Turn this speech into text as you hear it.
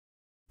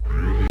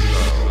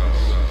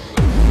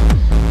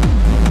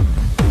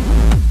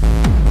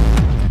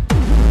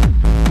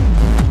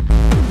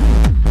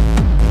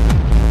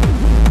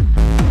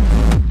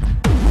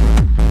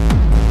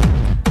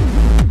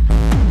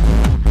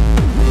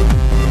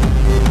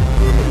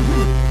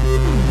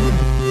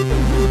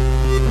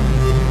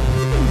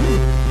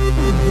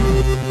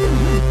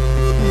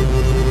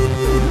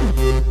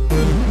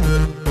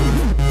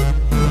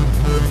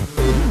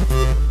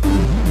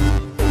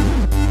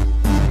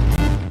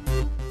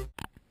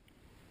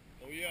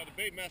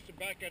Bait master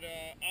back at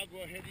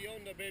Agua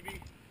Hedionda, baby.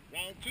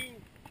 Round 2.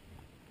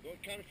 Going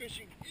counter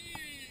fishing.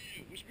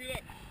 Wish me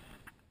luck.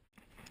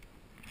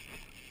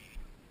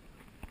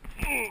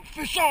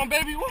 Fish on,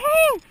 baby.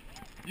 Woohoo!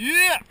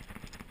 Yeah!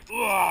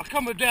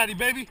 Come with daddy,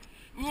 baby.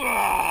 It's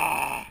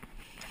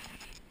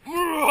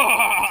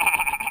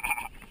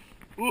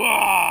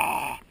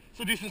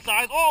a decent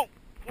size. Oh!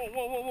 Whoa,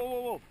 whoa, whoa, whoa,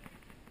 whoa, whoa.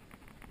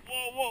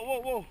 Whoa, whoa,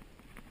 whoa, whoa.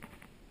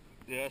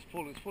 Yeah, it's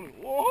pulling, it's pulling.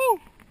 Whoa!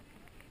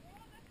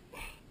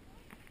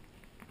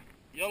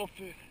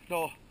 Yellowfish.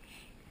 No.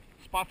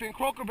 Spotfin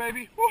croaker,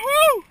 baby.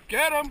 Woohoo!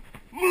 Get him!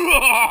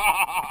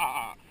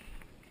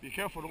 Be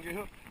careful, don't get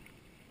hooked.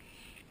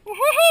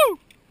 Woohoo!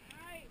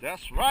 Right.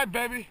 That's right,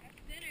 baby.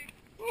 That's dinner.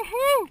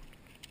 Woohoo!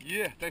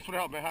 Yeah, thanks for the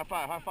help, man. High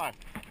five, high five.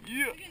 Yeah.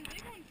 You're getting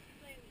big ones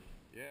lately.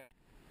 Yeah.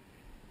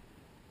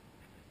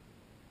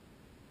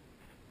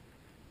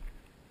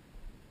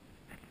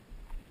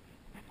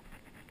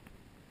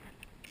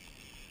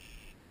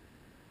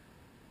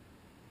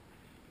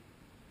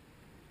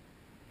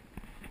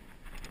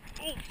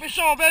 Oh, fish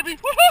on, baby!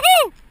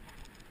 Woohoo!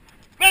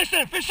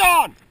 Mason, fish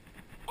on!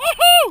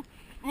 Woohoo!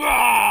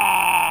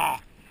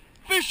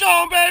 Fish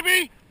on,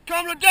 baby!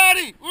 Come to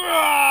daddy!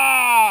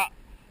 Ah,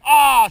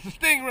 it's a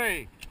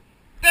stingray!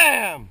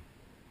 Damn!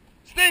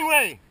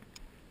 Stingray!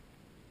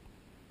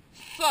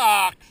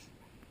 Sucks!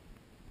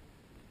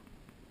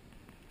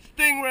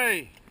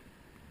 Stingray!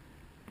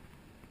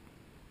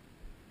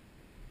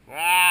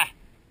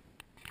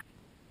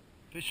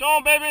 Fish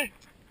on, baby!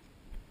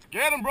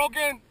 Get him,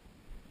 Brokin!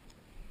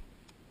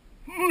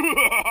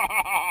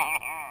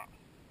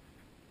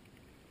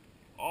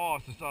 Oh,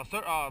 it's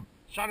a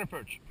shining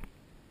perch.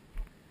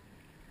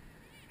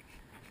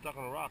 Stuck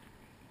on a rock.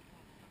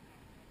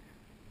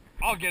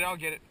 I'll get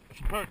it.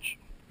 It's a perch.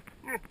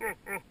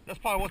 That's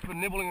probably what's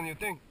been nibbling on your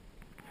thing.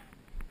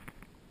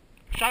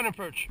 Shining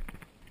perch.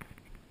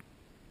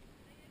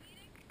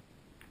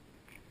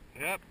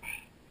 Yep.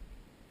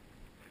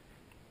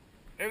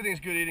 Everything's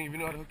good eating if you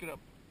know how to hook it up.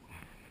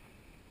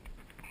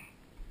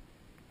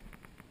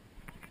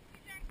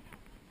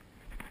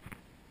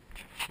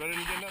 Better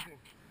than get nothing.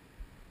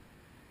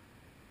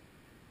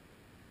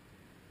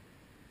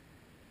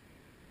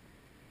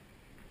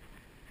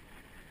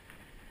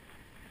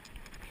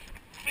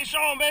 Fish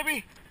on,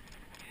 baby.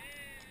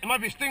 It might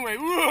be a stingray.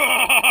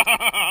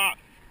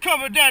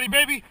 Come with daddy,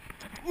 baby.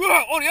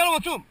 Oh, the other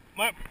one too.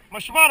 My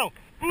Shimano.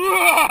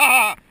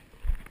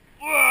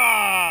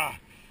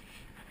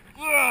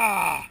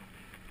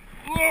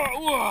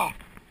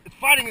 It's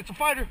fighting. It's a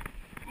fighter.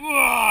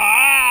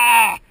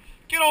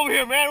 Get over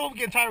here, man. I'm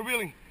getting tired of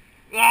reeling.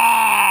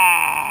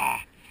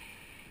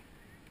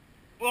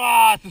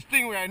 It's a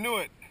stingray. I knew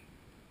it.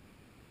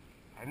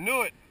 I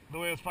knew it the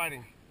way it was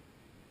fighting.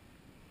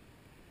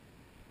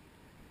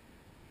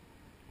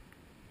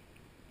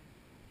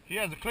 He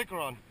has a clicker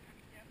on.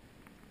 Yep.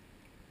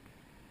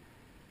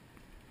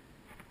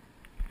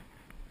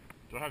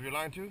 Do I have your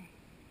line too?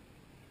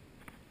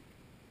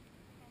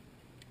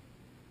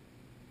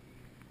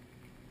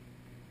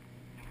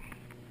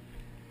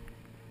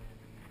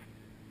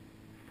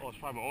 Oh, it's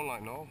probably my own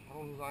line. No, I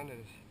don't know whose line that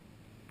is.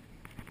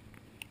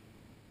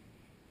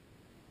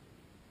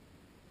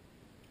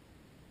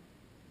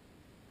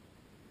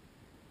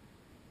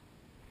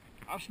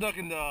 I've snuck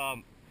in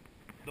the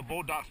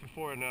boat docks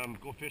before and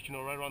go fish, you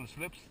know, right around the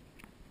slips.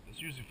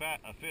 It's usually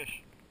a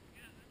fish.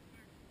 Yeah, that's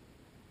fair.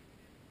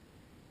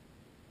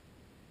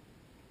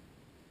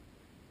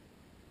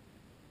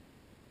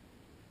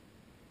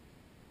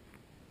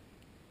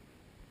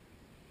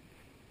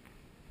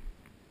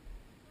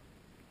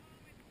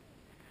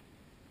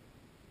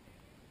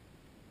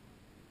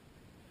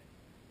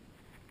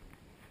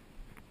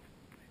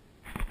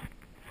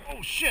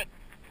 Oh shit!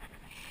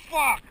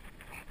 Fuck!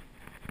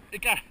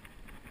 It got...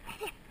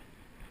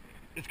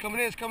 It's coming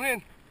in, it's coming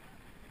in.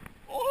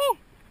 Oh!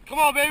 Come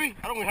on, baby!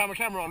 I don't even have my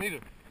camera on either.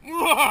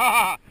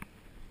 I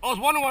was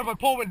wondering why my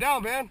pole went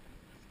down, man.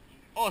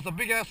 Oh, it's a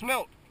big ass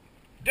smelt.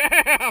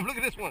 Damn! Look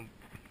at this one.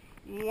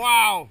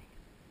 Wow!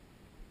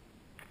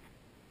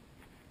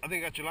 I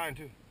think I got your line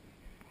too.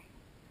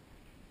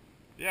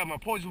 Yeah, my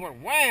pole just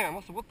went wham!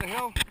 What the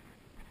hell?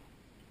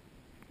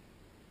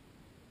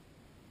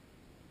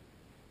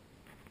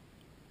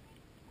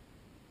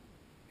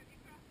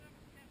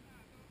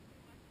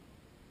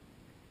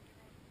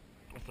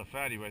 That's a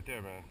fatty right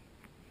there, man.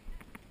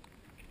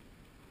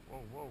 Whoa,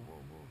 whoa, whoa,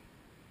 whoa.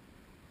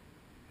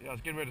 Yeah, I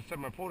was getting ready to set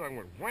my pole down and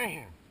went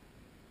wham!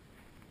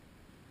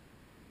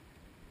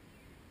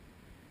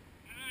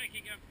 I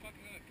can't get a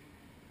fucking hook.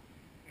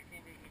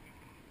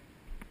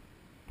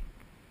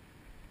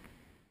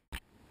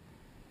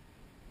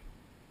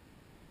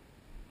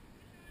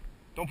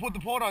 Don't put the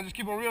pole down, just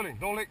keep on reeling.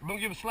 Don't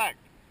give it slack.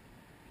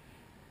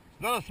 It's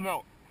another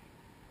smelt.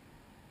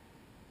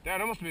 Damn,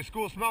 there must be a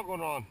school smelt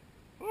going on.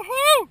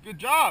 Woohoo! Good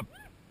job!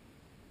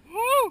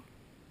 Woo!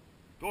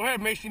 Go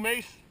ahead, Macy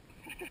Mace.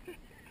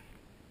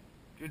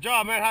 Good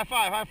job, man. High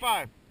five, high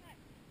five.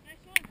 Nice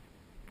one.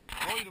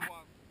 Go either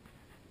one.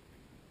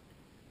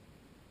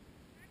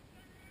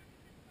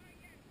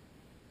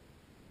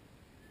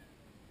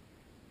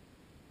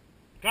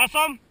 Got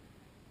some?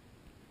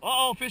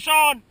 Uh-oh, fish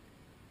on.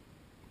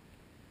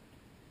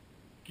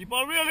 Keep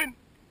on reeling.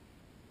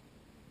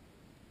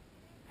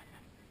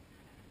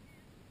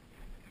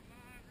 Come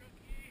on,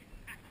 rookie.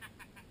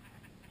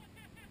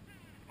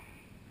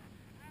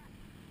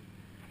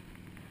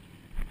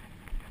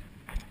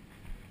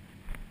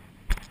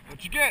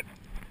 What you get?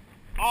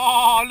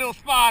 Oh, a little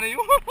spotty.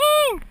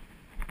 Woohoo!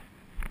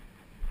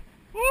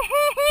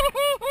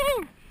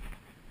 Woohoo!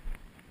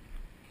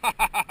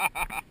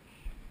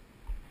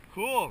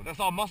 Cool. That's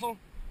all mussel?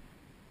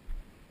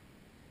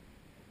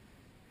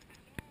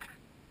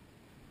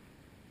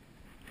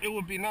 It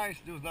would be nice.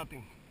 There was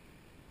nothing.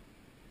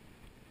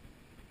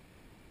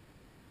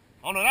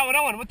 Oh no, that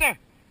one, right there.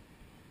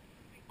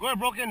 Go ahead,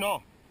 Brokin.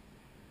 No.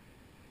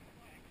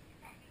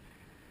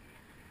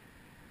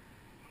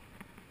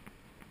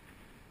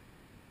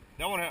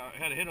 That one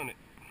had a hit on it.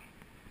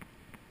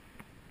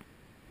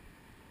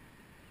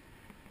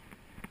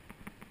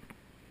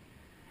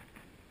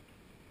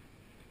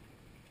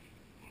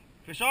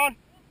 Fish on.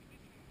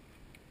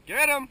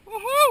 Get him.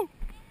 Woohoo!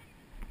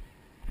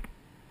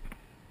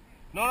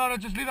 No,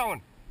 just leave that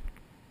one.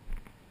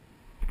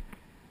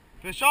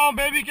 Fish on,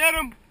 baby, get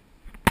him.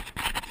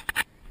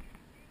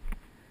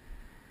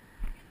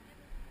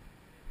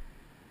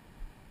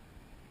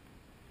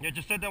 Yeah,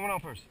 just set that one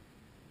out first.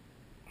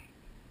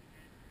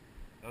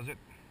 That was it.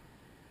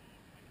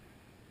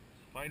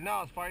 Fight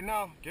now, it's fight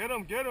now. Get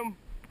him, get him.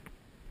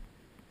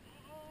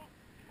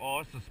 Oh,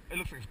 it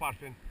looks like a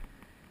spotfin.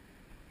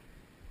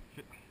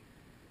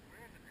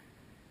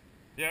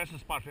 Yeah, it's a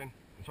spotfin.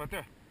 It's right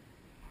there.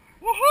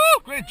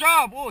 Woohoo! Great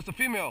job! Oh, it's a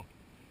female.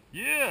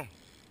 Yeah.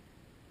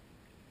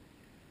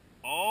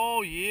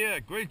 Oh, yeah.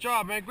 Great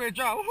job, man. Great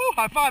job. Woohoo!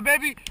 High five,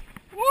 baby.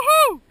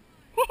 Woohoo!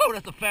 Woohoo!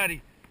 That's a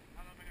fatty.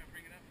 I don't know if I'm gonna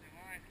bring it up to the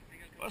line.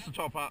 Well, that's a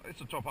 12 pound.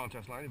 It's a 12-pound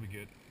test line. It'll be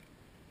good.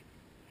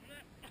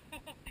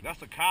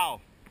 That's a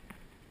cow.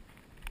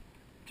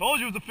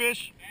 Told you it was a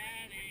fish.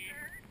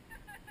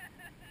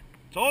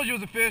 Told you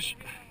it was a fish.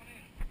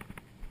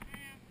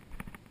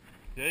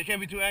 Yeah, you can't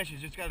be too anxious.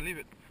 You just gotta leave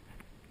it.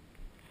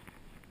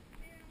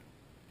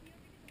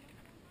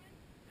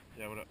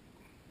 Yeah, what up?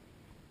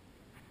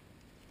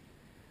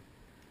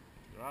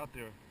 They're out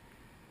there.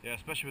 Yeah,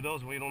 especially with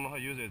those when you don't know how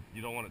to use it,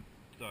 you don't want to.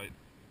 I want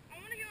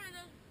to get one of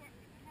those.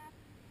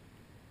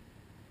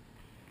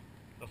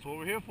 That's what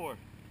we're here for.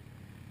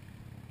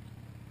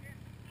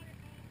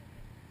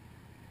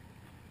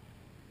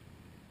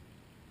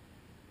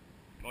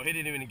 Oh, he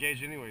didn't even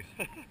engage anyways.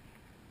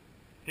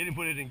 He didn't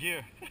put it in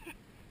gear.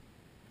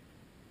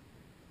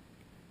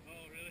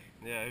 Oh, really?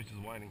 Yeah, he was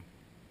just whining.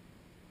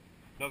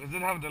 No, because it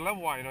didn't have the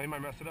level wire, you know, he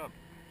might mess it up.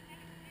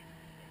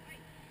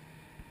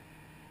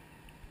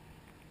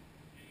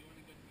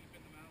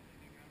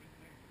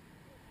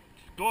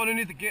 Go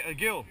underneath the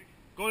gill.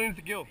 Go underneath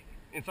the gill.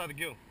 Inside the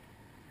gill.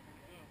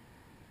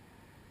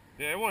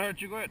 Yeah, it won't hurt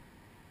you. Go ahead.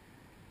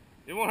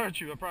 It won't hurt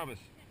you, I promise.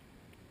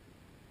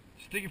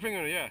 Stick your finger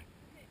in it, yeah.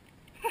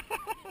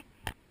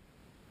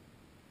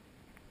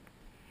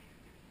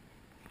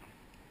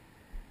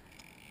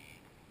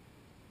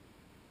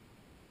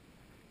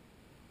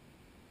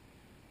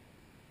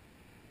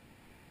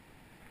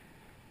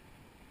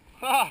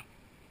 Ha!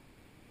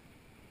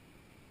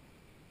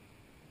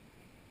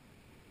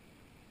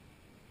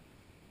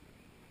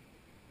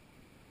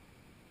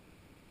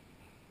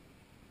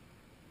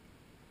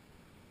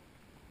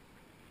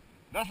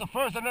 That's the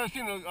first. I've never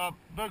seen a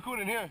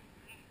barracuda in here.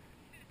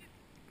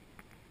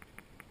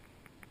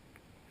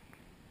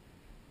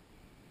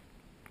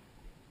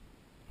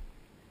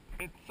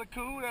 It's a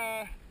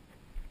cuda.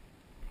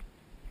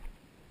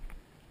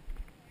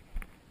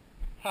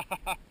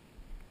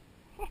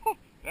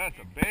 That's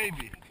a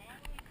baby.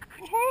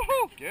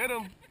 Woohoo! Get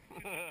him.